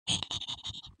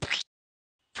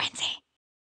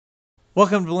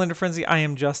Welcome to Blender Frenzy. I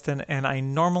am Justin, and I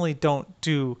normally don't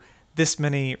do this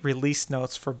many release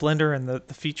notes for Blender and the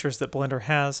features that Blender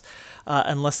has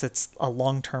unless it's a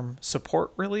long-term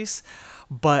support release.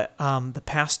 But the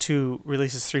past two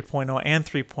releases, 3.0 and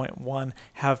 3.1,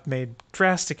 have made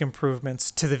drastic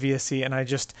improvements to the VSE, and I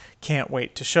just can't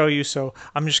wait to show you. So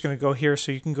I'm just going to go here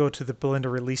so you can go to the Blender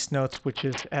release notes, which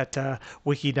is at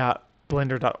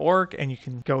wiki.blender.org, and you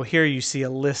can go here. You see a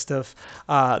list of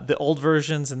the old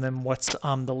versions and then what's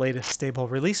the latest stable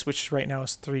release, which right now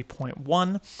is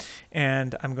 3.1,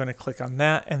 and I'm going to click on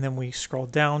that, and then we scroll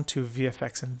down to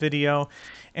VFX and video,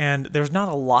 and there's not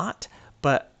a lot,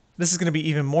 but this is going to be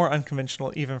even more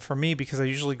unconventional even for me because I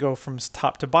usually go from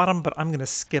top to bottom, but I'm going to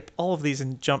skip all of these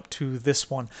and jump to this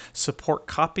one. Support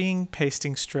copying,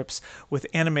 pasting strips with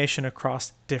animation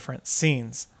across different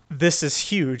scenes. This is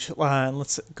huge.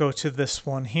 Let's go to this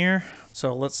one here.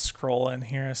 So let's scroll in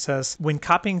here. It says, when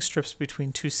copying strips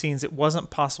between two scenes, it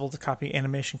wasn't possible to copy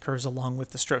animation curves along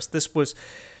with the strips. This was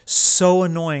so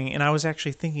annoying, and I was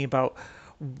actually thinking about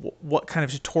what kind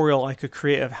of tutorial I could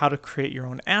create of how to create your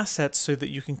own assets so that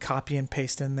you can copy and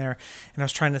paste in there. And I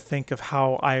was trying to think of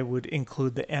how I would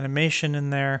include the animation in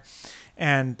there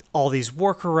and all these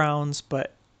workarounds,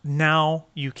 but now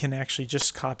you can actually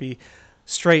just copy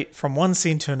straight from one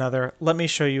scene to another. Let me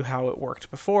show you how it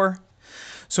worked before.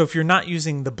 So if you're not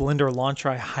using the Blender launcher,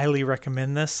 I highly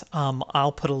recommend this.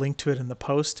 I'll put a link to it in the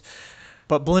post.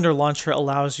 But Blender Launcher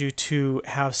allows you to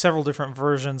have several different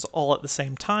versions all at the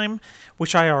same time,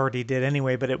 which I already did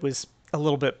anyway, but it was a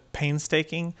little bit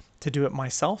painstaking to do it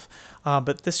myself.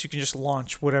 But this, you can just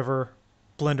launch whatever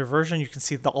Blender version. You can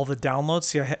see all the downloads.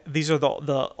 See, these are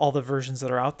all the versions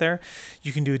that are out there.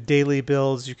 You can do daily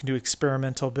builds, you can do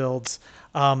experimental builds,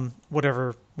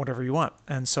 whatever you want.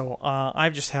 And so I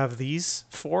just have these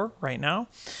four right now.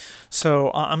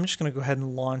 So I'm just going to go ahead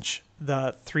and launch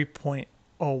the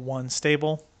 3.01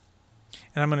 stable,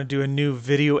 and I'm going to do a new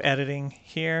video editing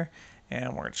here,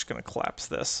 and we're just going to collapse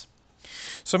this.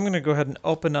 So I'm going to go ahead and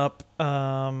open up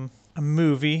a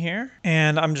movie here,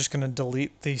 and I'm just going to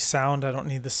delete the sound. I don't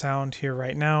need the sound here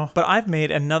right now, but I've made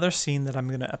another scene that I'm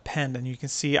going to append, and you can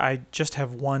see I just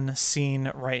have one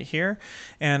scene right here,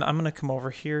 and I'm going to come over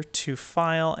here to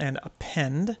File and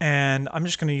Append, and I'm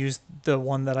just going to use the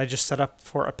one that I just set up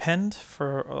for append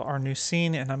for our new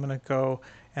scene, and I'm going to go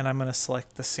and I'm going to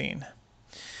select the scene.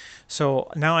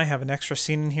 So now I have an extra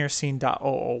scene in here,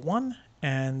 scene.001,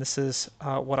 and this is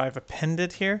what I've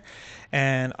appended here.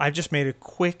 And I've just made a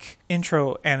quick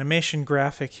intro animation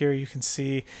graphic here. You can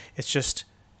see it's just,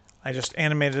 I just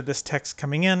animated this text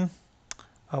coming in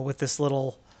with this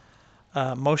little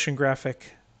motion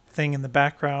graphic thing in the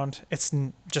background. It's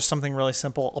just something really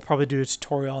simple. I'll probably do a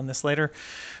tutorial on this later.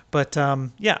 But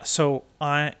yeah, so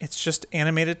it's just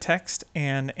animated text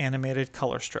and animated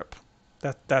color strip.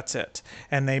 That's it.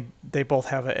 And they both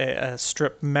have a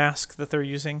strip mask that they're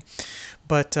using.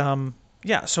 But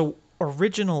yeah, so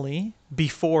originally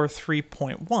before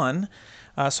 3.1,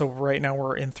 so right now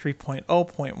we're in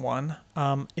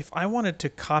 3.0.1, if I wanted to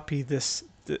copy this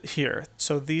here,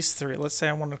 so these three, let's say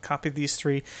I want to copy these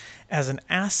three as an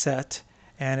asset,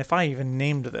 and if I even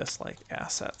named this like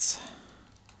assets,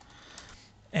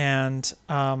 and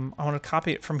I want to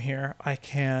copy it from here, I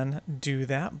can do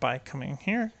that by coming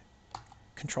here,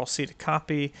 Control C to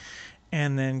copy,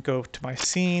 and then go to my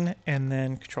scene, and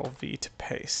then Control V to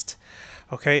paste.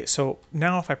 Okay, so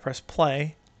now if I press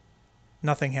play,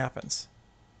 nothing happens.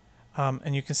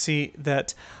 And you can see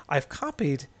that I've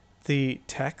copied the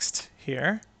text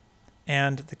here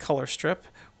and the color strip,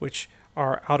 which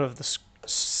are out of the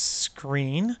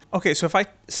screen. Okay, so if I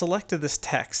selected this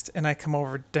text and I come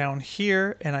over down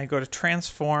here and I go to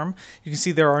transform, you can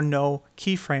see there are no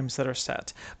keyframes that are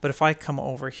set. But if I come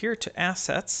over here to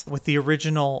assets with the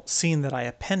original scene that I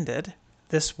appended,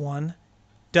 this one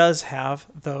does have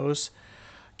those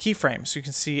keyframes. So you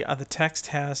can see the text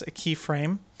has a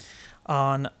keyframe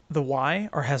on the Y,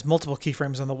 or has multiple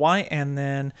keyframes on the Y, and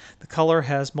then the color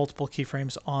has multiple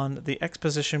keyframes on the X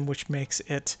position, which makes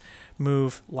it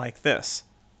move like this.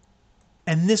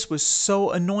 And this was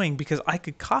so annoying because I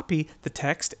could copy the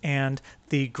text and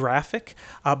the graphic,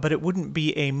 but it wouldn't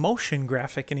be a motion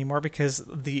graphic anymore because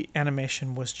the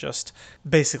animation was just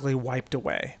basically wiped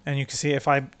away. And you can see if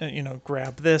I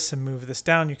grab this and move this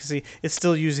down, you can see it's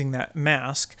still using that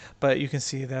mask, but you can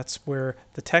see that's where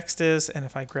the text is. And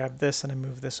if I grab this and I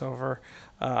move this over,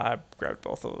 I grabbed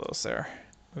both of those there.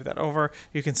 Move that over,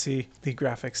 you can see the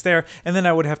graphics there, and then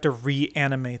I would have to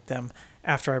reanimate them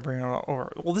after I bring it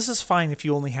over. Well, this is fine if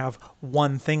you only have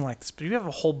one thing like this, but if you have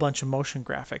a whole bunch of motion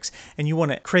graphics and you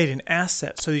want to create an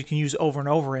asset so you can use over and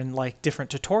over in like different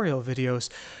tutorial videos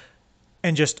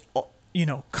and just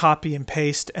copy and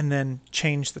paste and then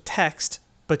change the text,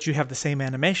 but you have the same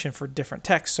animation for different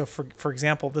text. So for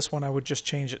example, this one I would just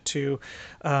change it to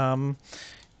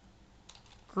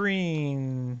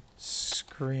green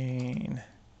screen,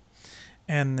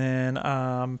 and then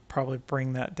probably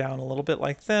bring that down a little bit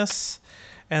like this.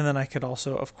 And then I could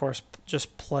also, of course,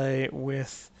 just play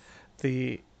with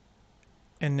the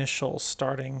initial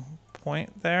starting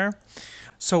point there.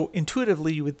 So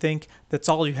intuitively, you would think that's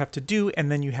all you have to do,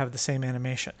 and then you have the same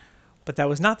animation. But that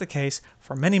was not the case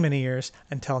for many, many years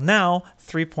until now,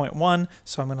 3.1.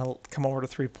 So I'm going to come over to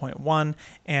 3.1,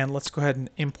 and let's go ahead and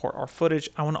import our footage.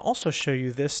 I want to also show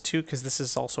you this too, because this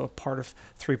is also a part of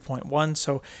 3.1.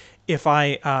 So if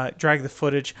I drag the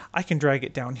footage, I can drag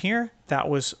it down here. That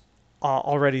was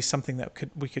already something that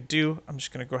we could do. I'm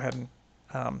just going to go ahead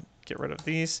and get rid of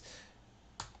these.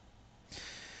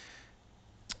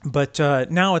 But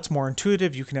now it's more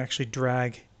intuitive. You can actually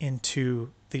drag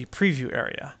into the preview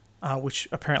area, which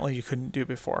apparently you couldn't do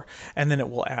before. And then it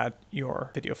will add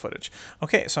your video footage.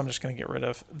 Okay, so I'm just going to get rid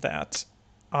of that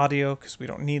audio because we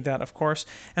don't need that, of course.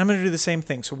 And I'm going to do the same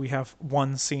thing. So we have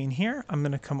one scene here. I'm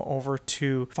going to come over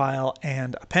to File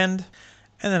and Append.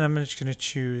 And then I'm just going to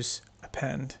choose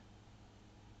Append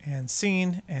and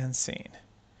Scene and Scene.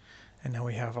 And now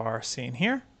we have our scene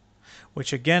here,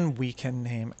 which again, we can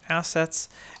name assets.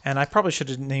 And I probably should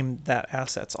have named that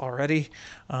assets already.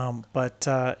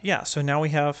 Yeah, so now we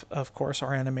have, of course,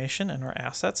 our animation and our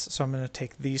assets. So I'm going to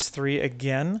take these three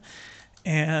again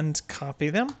and copy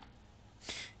them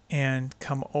and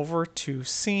come over to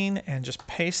scene and just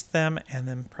paste them and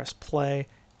then press play,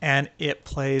 and it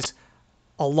plays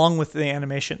along with the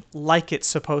animation like it's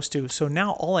supposed to. So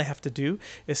now all I have to do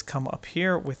is come up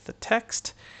here with the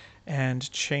text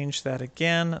and change that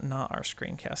again, not our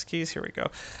screencast keys. Here we go.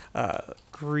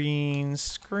 Green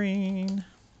screen,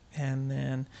 and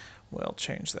then we'll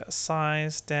change that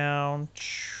size down,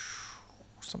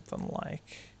 something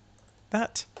like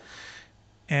that.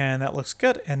 And that looks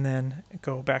good. And then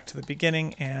go back to the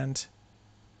beginning and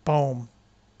boom.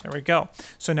 There we go.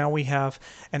 So now we have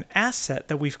an asset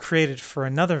that we've created for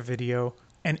another video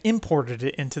and imported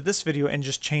it into this video and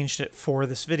just changed it for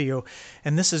this video.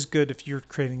 And this is good if you're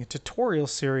creating a tutorial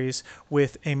series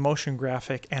with a motion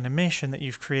graphic animation that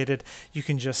you've created. You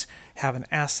can just have an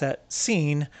asset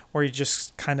scene where you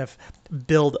just kind of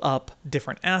build up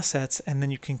different assets and then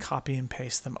you can copy and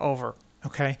paste them over.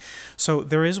 Okay, so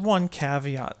there is one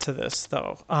caveat to this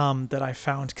though that I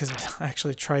found because I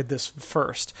actually tried this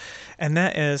first, and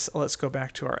that is, let's go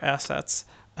back to our assets.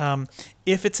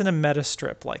 If it's in a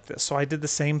metastrip like this, so I did the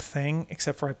same thing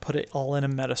except for I put it all in a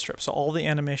metastrip. So all the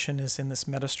animation is in this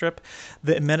metastrip.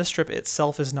 The metastrip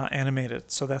itself is not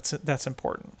animated, so that's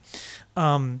important.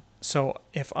 So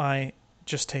if I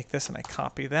just take this and I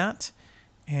copy that,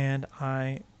 and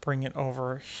I bring it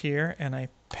over here and I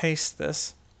paste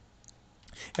this.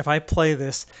 If I play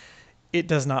this, it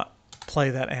does not play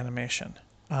that animation.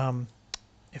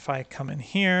 If I come in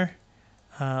here,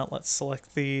 let's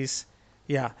select these.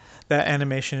 Yeah, that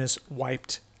animation is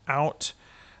wiped out,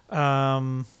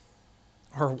 or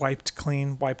wiped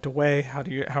clean, wiped away.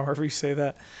 However you say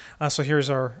that. So here's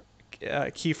our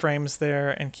keyframes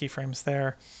there and keyframes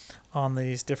there on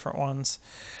these different ones.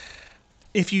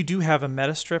 If you do have a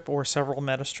metastrip or several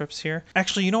metastrips here,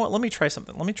 actually, you know what? Let me try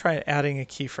something. Let me try adding a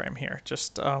keyframe here.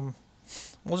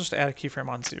 We'll just add a keyframe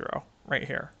on 0 right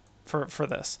here for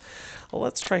this. Well,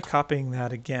 let's try copying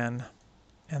that again,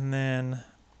 and then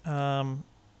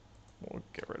we'll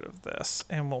get rid of this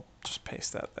and we'll just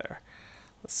paste that there.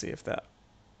 Let's see if that.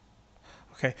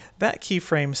 Okay, that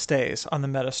keyframe stays on the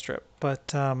metastrip,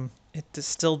 but it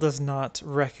still does not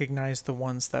recognize the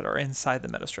ones that are inside the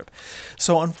metastrip.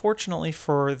 So unfortunately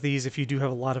for these, if you do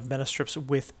have a lot of metastrips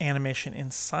with animation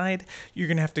inside, you're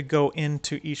going to have to go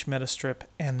into each metastrip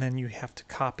and then you have to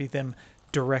copy them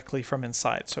directly from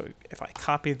inside. So if I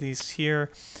copy these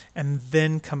here and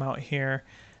then come out here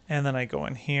and then I go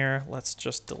in here, let's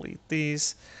just delete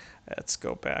these. Let's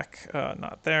go back,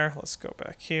 not there, let's go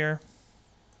back here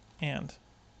and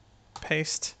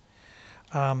paste.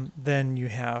 Then you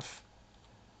have,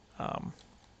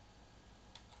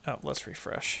 let's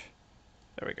refresh.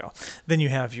 There we go. Then you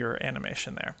have your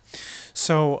animation there.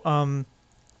 So,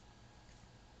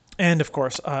 and of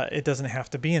course, it doesn't have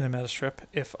to be in a metastrip.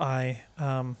 If I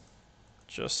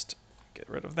just get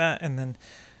rid of that and then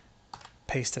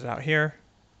paste it out here,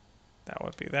 that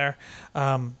would be there.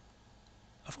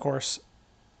 Of course,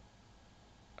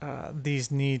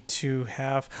 these need to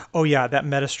have, oh yeah, that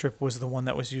metastrip was the one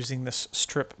that was using this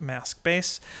strip mask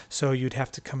base. So you'd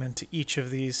have to come into each of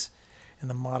these in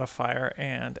the modifier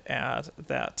and add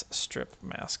that strip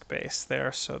mask base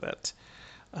there so that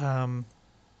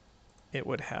it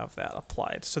would have that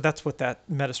applied. So that's what that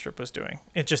MetaStrip was doing.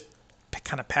 It just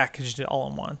kind of packaged it all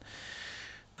in one.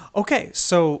 Okay,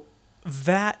 so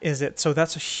that is it. So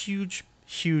that's a huge,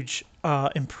 huge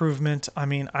improvement. I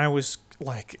mean, I was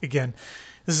like, again,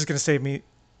 this is going to save me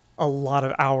a lot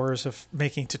of hours of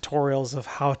making tutorials of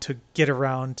how to get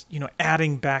around,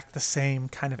 adding back the same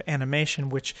kind of animation,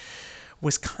 which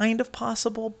was kind of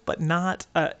possible, but not.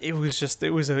 It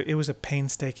was a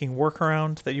painstaking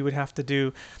workaround that you would have to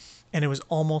do, and it was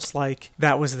almost like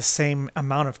that was the same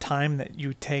amount of time that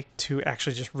you take to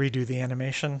actually just redo the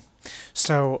animation.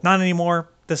 So not anymore.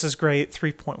 This is great.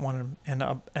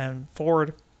 3.1 and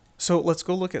forward. So let's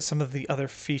go look at some of the other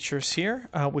features here,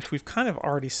 which we've kind of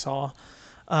already saw.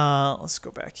 Let's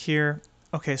go back here.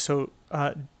 Okay, so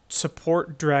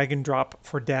support drag and drop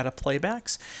for data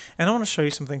playbacks. And I want to show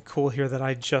you something cool here that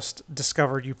I just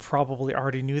discovered. You probably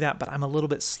already knew that, but I'm a little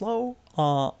bit slow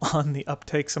on the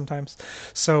uptake sometimes.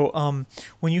 So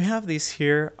when you have these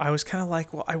here, I was kind of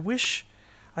like, well, I wish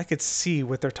I could see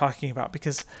what they're talking about,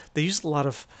 because they use a lot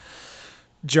of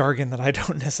jargon that I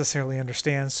don't necessarily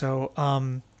understand. So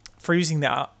for using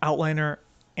the outliner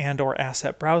and or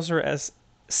asset browser as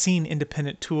scene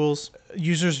independent tools,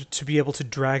 users to be able to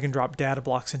drag and drop data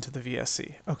blocks into the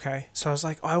VSE. Okay, so I was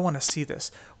like, oh, I want to see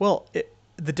this. Well,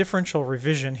 the differential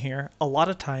revision here, a lot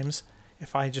of times,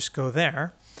 if I just go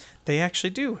there, they actually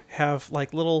do have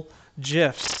like little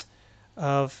GIFs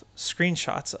of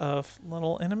screenshots of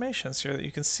little animations here that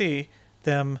you can see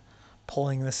them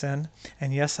pulling this in.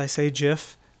 And yes, I say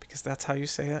GIF because that's how you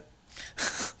say it.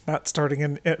 Not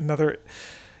starting another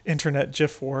internet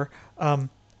GIF war.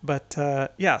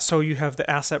 Yeah, so you have the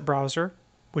asset browser,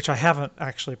 which I haven't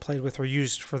actually played with or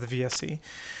used for the VSE,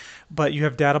 but you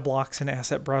have data blocks in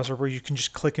asset browser where you can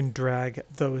just click and drag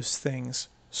those things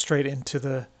straight into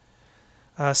the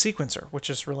sequencer, which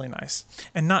is really nice.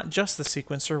 And not just the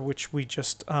sequencer, which we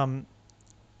just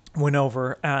went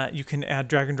over. You can add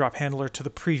drag and drop handler to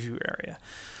the preview area.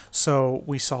 So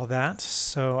we saw that.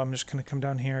 So I'm just going to come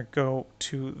down here, go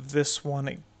to this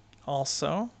one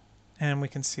also, and we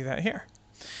can see that here.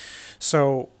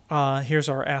 So here's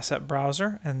our asset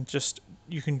browser, and just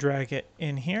you can drag it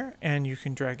in here and you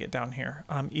can drag it down here.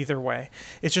 Either way,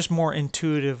 it's just more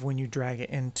intuitive when you drag it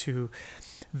into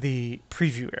the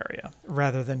preview area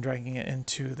rather than dragging it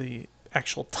into the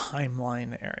actual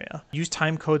timeline area. Use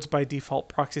time codes by default.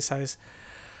 Proxy size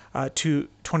to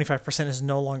 25% is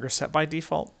no longer set by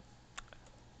default.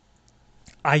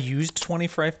 I used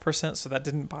 25%, so that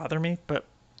didn't bother me, but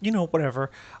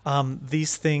whatever.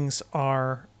 These things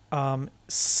are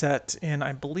set in,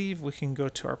 I believe we can go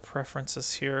to our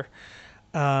preferences here.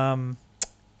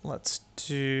 Let's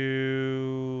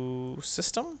do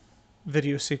system,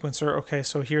 video sequencer. Okay,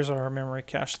 so here's our memory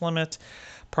cache limit.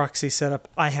 Proxy setup,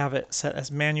 I have it set as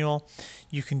manual.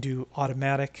 You can do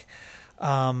automatic.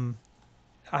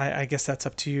 I guess that's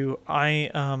up to you.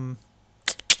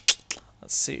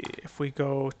 Let's see, if we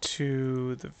go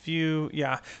to the view,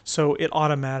 yeah, so it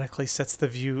automatically sets the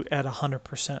view at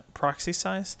 100% proxy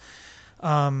size.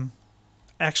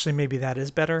 Actually, maybe that is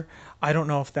better. I don't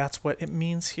know if that's what it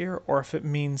means here, or if it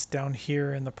means down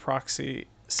here in the proxy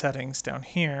settings down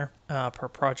here, per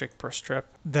project, per strip,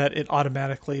 that it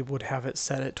automatically would have it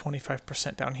set at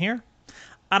 25% down here.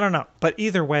 I don't know, but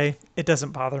either way, it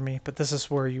doesn't bother me, but this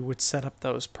is where you would set up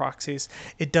those proxies.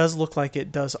 It does look like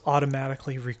it does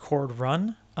automatically record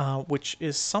run, which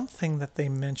is something that they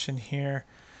mention here.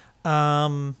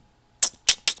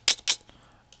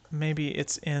 Maybe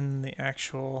it's in the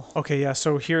actual... Okay, yeah,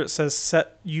 so here it says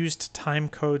set used time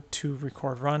code to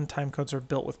record run. Time codes are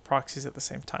built with proxies at the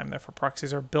same time. Therefore,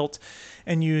 proxies are built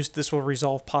and used. This will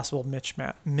resolve possible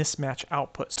mismatch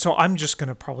output. So I'm just going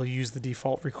to probably use the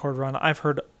default record run. I've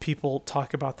heard people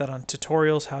talk about that on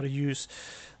tutorials, how to use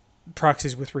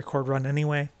proxies with record run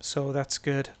anyway, so that's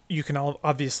good. You can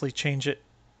obviously change it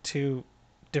to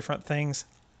different things.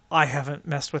 I haven't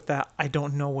messed with that. I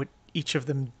don't know what each of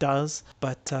them does,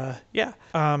 but yeah.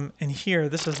 And here,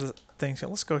 this is the thing. So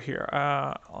let's go here.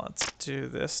 Let's do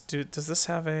this. Does this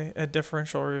have a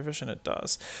differential revision? It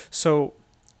does. So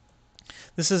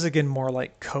this is again more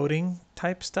like coding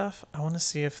type stuff. I want to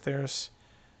see if there's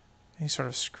any sort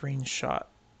of screenshot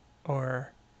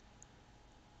or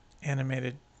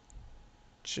animated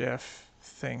GIF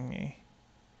thingy.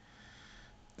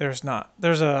 There's not.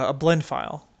 There's a blend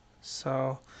file.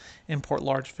 So import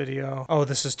large video. Oh,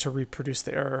 this is to reproduce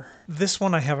the error. This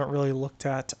one I haven't really looked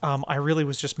at. I really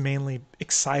was just mainly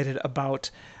excited about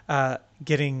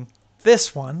getting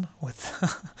this one with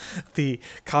the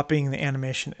copying the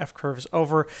animation F curves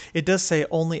over, it does say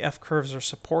only F curves are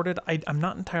supported. I'm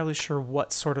not entirely sure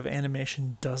what sort of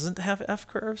animation doesn't have F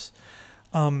curves.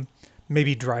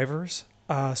 Maybe drivers.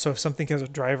 So if something has a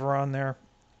driver on there,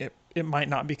 it might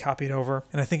not be copied over.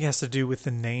 And I think it has to do with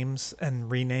the names and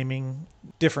renaming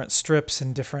different strips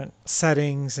and different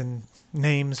settings and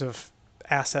names of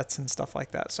assets and stuff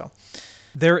like that. So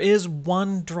there is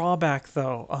one drawback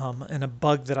though, and a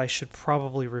bug that I should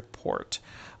probably report.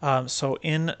 So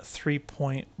in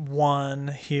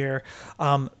 3.1 here,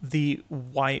 the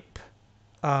wipe.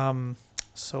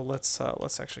 So let's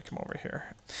actually come over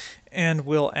here, and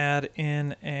we'll add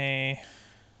in an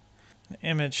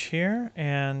image here,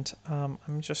 and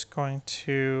I'm just going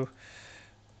to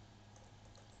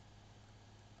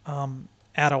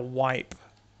add a wipe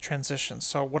transition.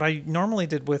 So what I normally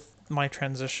did with my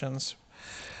transitions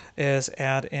is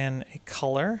add in a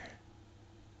color,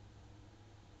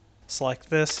 select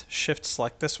this, shift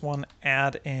select this one,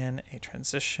 add in a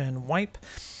transition wipe,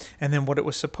 and then what it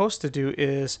was supposed to do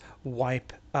is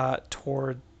wipe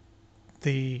toward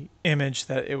the image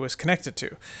that it was connected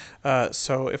to.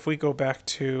 So if we go back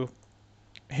to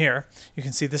here, you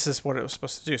can see this is what it was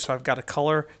supposed to do. So I've got a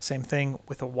color, same thing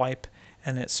with a wipe,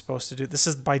 and it's supposed to do, this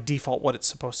is by default what it's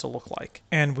supposed to look like.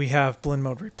 And we have blend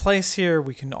mode replace here.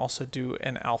 We can also do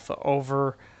an alpha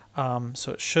over,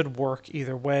 so it should work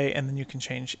either way. And then you can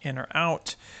change in or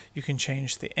out. You can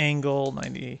change the angle,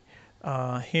 90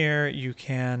 here. You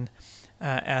can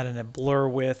add in a blur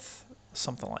width,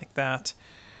 something like that.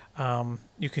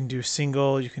 You can do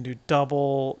single, you can do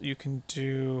double, you can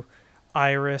do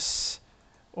iris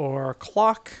or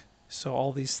clock. So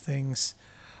all these things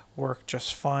work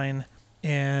just fine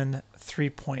in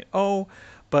 3.0,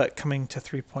 but coming to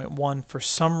 3.1, for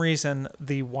some reason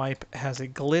the wipe has a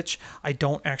glitch. I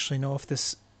don't actually know if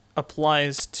this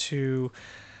applies to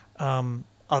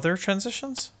other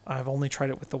transitions. I've only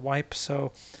tried it with the wipe.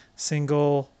 So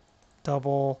single,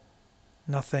 double,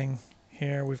 nothing.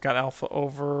 Here we've got alpha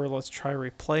over. Let's try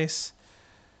replace.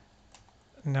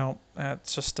 No, that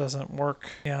just doesn't work.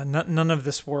 Yeah, none of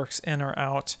this works in or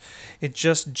out. It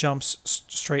just jumps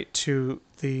straight to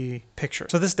the picture.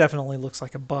 So this definitely looks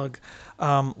like a bug.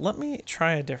 Let me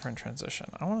try a different transition.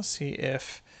 I want to see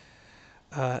if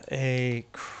a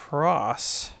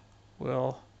cross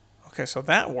will... Okay, so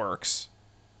that works.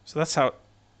 So that's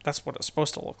what it's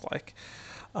supposed to look like.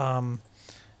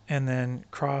 And then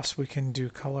cross, we can do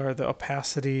color, the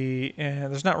opacity,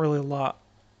 and there's not really a lot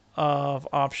of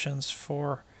options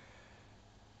for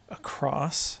a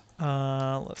cross.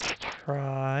 Let's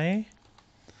try.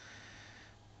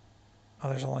 Oh,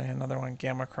 there's only another one,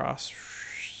 gamma cross.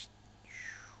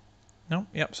 No,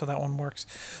 yep, so that one works.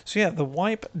 So yeah, the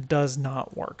wipe does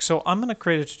not work. So I'm going to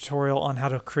create a tutorial on how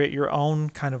to create your own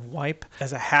kind of wipe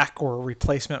as a hack or a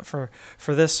replacement for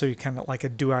this. So you kind of like a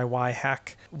DIY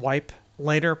hack wipe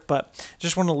later, but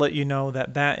just want to let you know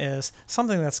that that is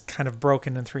something that's kind of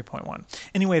broken in 3.1.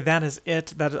 Anyway, that is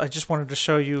it. I just wanted to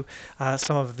show you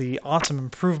some of the awesome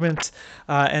improvements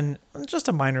and just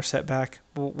a minor setback,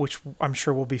 which I'm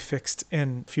sure will be fixed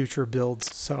in future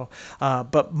builds. So,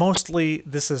 but mostly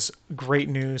this is great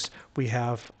news. We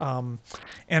have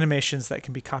animations that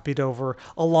can be copied over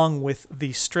along with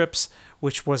the strips,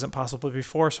 which wasn't possible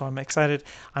before. So I'm excited.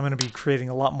 I'm going to be creating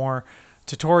a lot more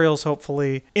tutorials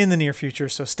hopefully in the near future,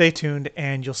 so stay tuned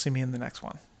and you'll see me in the next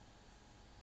one.